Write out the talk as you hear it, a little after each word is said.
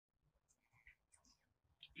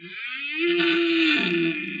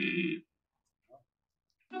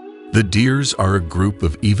The deers are a group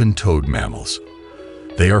of even-toed mammals.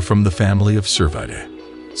 They are from the family of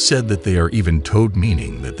Cervidae, said that they are even-toed,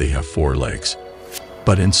 meaning that they have 4 legs.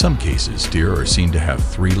 But in some cases, deer are seen to have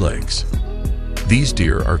 3 legs. These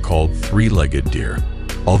deer are called 3-legged deer,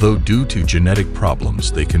 although due to genetic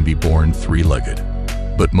problems they can be born 3-legged.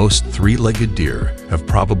 But most 3-legged deer have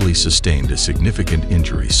probably sustained a significant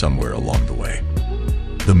injury somewhere along the way.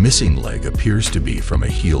 The missing leg appears to be from a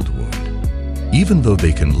healed wound. Even though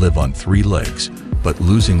they can live on 3 legs, but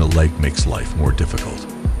losing a leg makes life more difficult.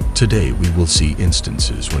 Today we will see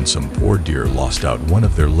instances when some poor deer lost out one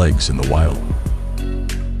of their legs in the wild.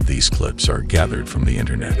 These clips are gathered from the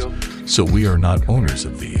internet, so we are not owners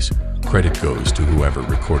of these. Credit goes to whoever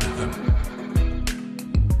recorded them.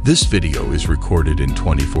 This video is recorded in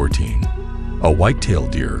 2014. A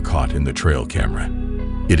white-tailed deer caught in the trail camera.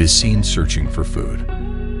 It is seen searching for food.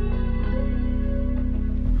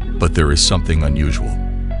 But there is something unusual.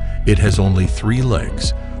 It has only 3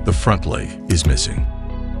 legs. The front leg is missing.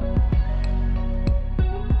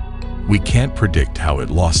 We can't predict how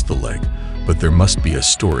it lost the leg, but there must be a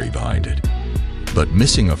story behind it. But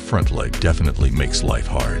missing a front leg definitely makes life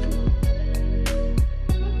hard.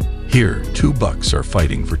 Here, 2 bucks are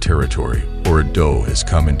fighting for territory, or a doe has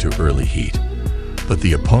come into early heat. But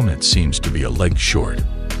the opponent seems to be a leg short.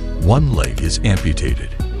 One leg is amputated.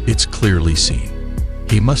 It's clearly seen.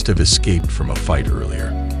 He must have escaped from a fight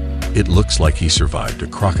earlier. It looks like he survived a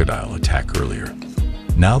crocodile attack earlier.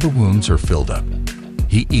 Now the wounds are filled up.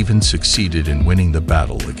 He even succeeded in winning the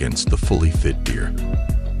battle against the fully fit deer.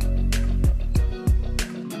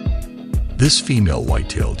 This female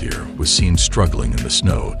white-tailed deer was seen struggling in the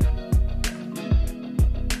snow.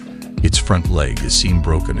 Its front leg is seen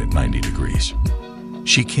broken at 90 degrees.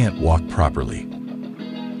 She can't walk properly.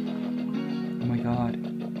 Oh my God.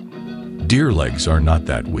 Deer legs are not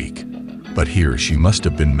that weak, but here she must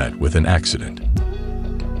have been met with an accident.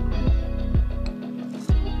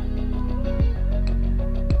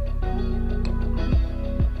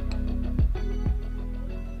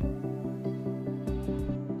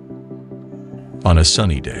 On a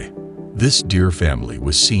sunny day, this deer family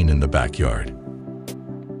was seen in the backyard.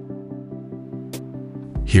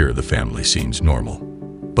 Here the family seems normal,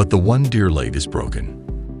 but the one deer leg is broken.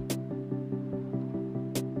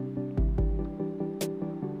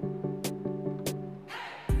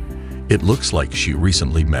 It looks like she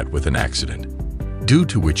recently met with an accident, due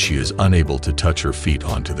to which she is unable to touch her feet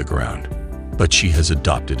onto the ground, but she has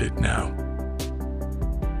adopted it now.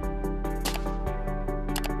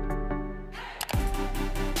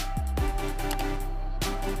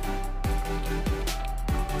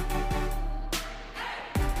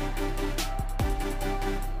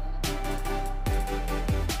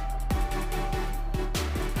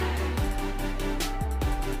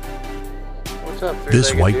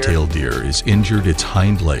 This white-tailed deer is injured. Its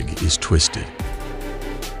hind leg is twisted.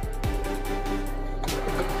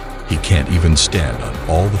 He can't even stand on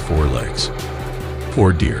all the 4 legs.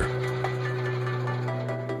 Poor deer.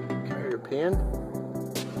 European.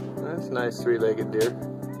 That's a nice 3-legged deer.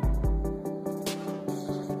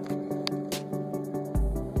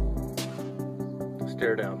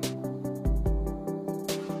 Stare down.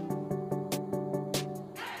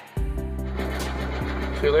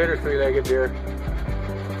 See you later, 3-legged deer.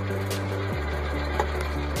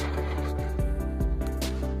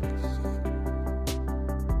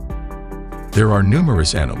 There are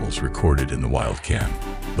numerous animals recorded in the wild cam,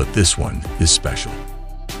 but this one is special.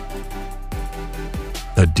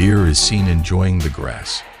 A deer is seen enjoying the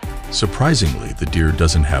grass. Surprisingly, the deer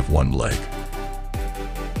doesn't have 1 leg.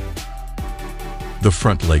 The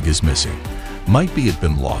front leg is missing. Might be it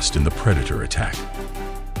been lost in the predator attack.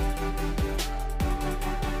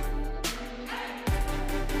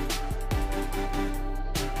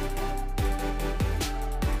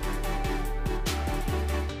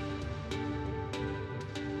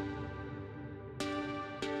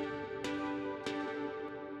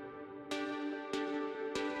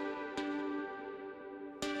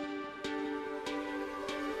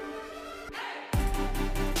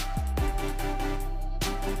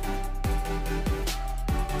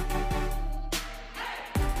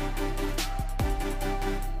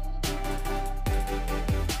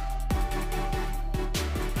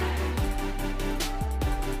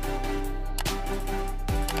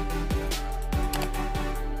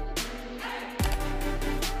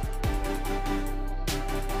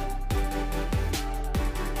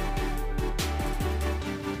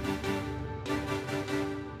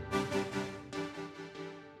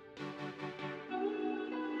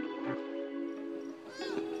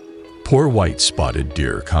 poor white spotted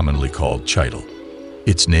deer, commonly called chital.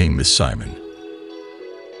 Its name is Simon.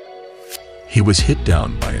 He was hit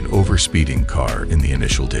down by an overspeeding car in the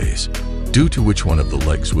initial days, due to which one of the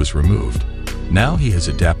legs was removed. Now he has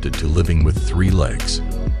adapted to living with 3 legs.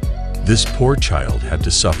 This poor child had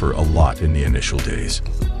to suffer a lot in the initial days.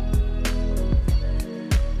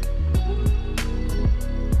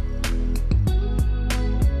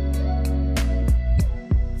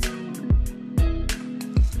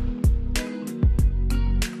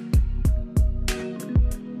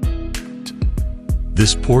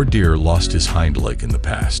 This poor deer lost his hind leg in the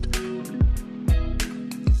past.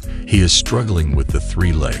 He is struggling with the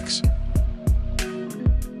 3 legs.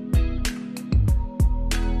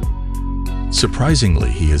 Surprisingly,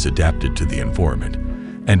 he has adapted to the environment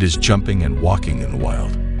and is jumping and walking in the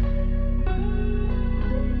wild.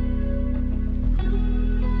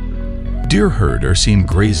 Deer herd are seen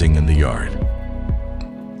grazing in the yard.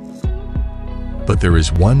 But there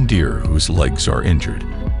is one deer whose legs are injured.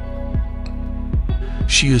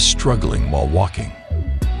 She is struggling while walking.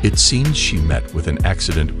 It seems she met with an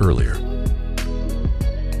accident earlier.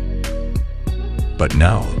 But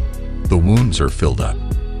now, the wounds are filled up,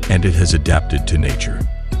 and it has adapted to nature.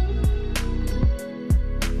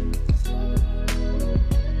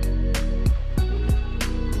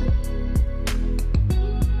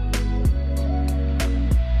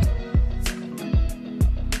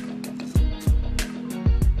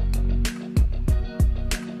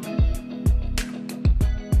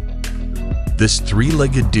 This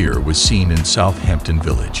 3-legged deer was seen in Southampton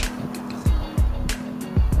Village.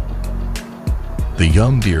 The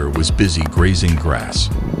young deer was busy grazing grass.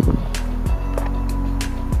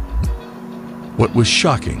 What was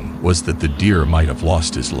shocking was that the deer might have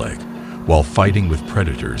lost his leg while fighting with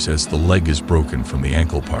predators, as the leg is broken from the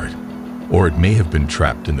ankle part, or it may have been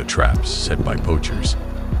trapped in the traps set by poachers.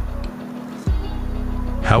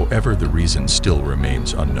 However, the reason still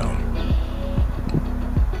remains unknown.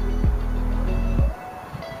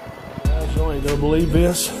 I ain't gonna believe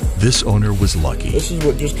this. This owner was lucky. This is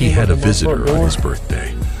what just He came had up a in my front visitor on door. his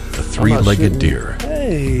birthday, a 3-legged deer.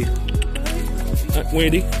 Hey,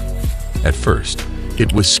 Wendy. At first,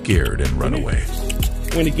 it was scared and run away.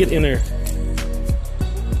 Wendy, get in there.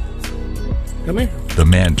 Come here. The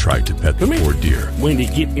man tried to pet the Come here. poor deer, Wendy,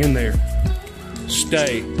 get in there.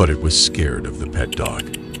 Stay. but it was scared of the pet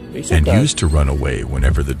dog It's and okay. used to run away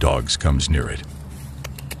whenever the dogs comes near it.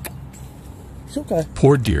 It's okay.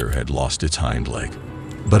 Poor deer had lost its hind leg,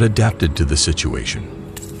 but adapted to the situation.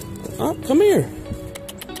 Oh, come here.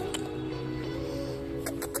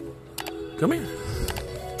 Come here.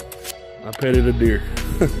 I petted a deer.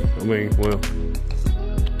 I mean, well,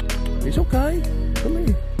 it's okay. Come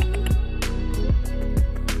here.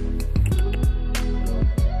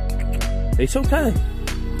 It's okay.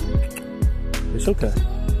 It's okay.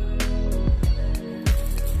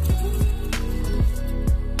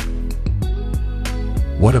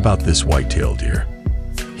 What about this white-tailed deer?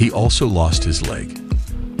 He also lost his leg.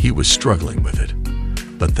 He was struggling with it,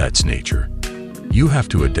 but that's nature. You have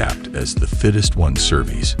to adapt as the fittest one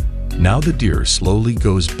survives. Now the deer slowly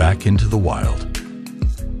goes back into the wild.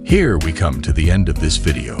 Here we come to the end of this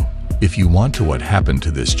video. If you want to what happened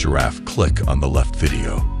to this giraffe, click on the left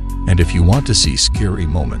video. And if you want to see scary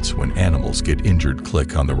moments when animals get injured,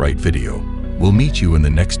 click on the right video. We'll meet you in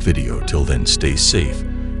the next video. Till then, stay safe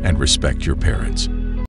and respect your parents.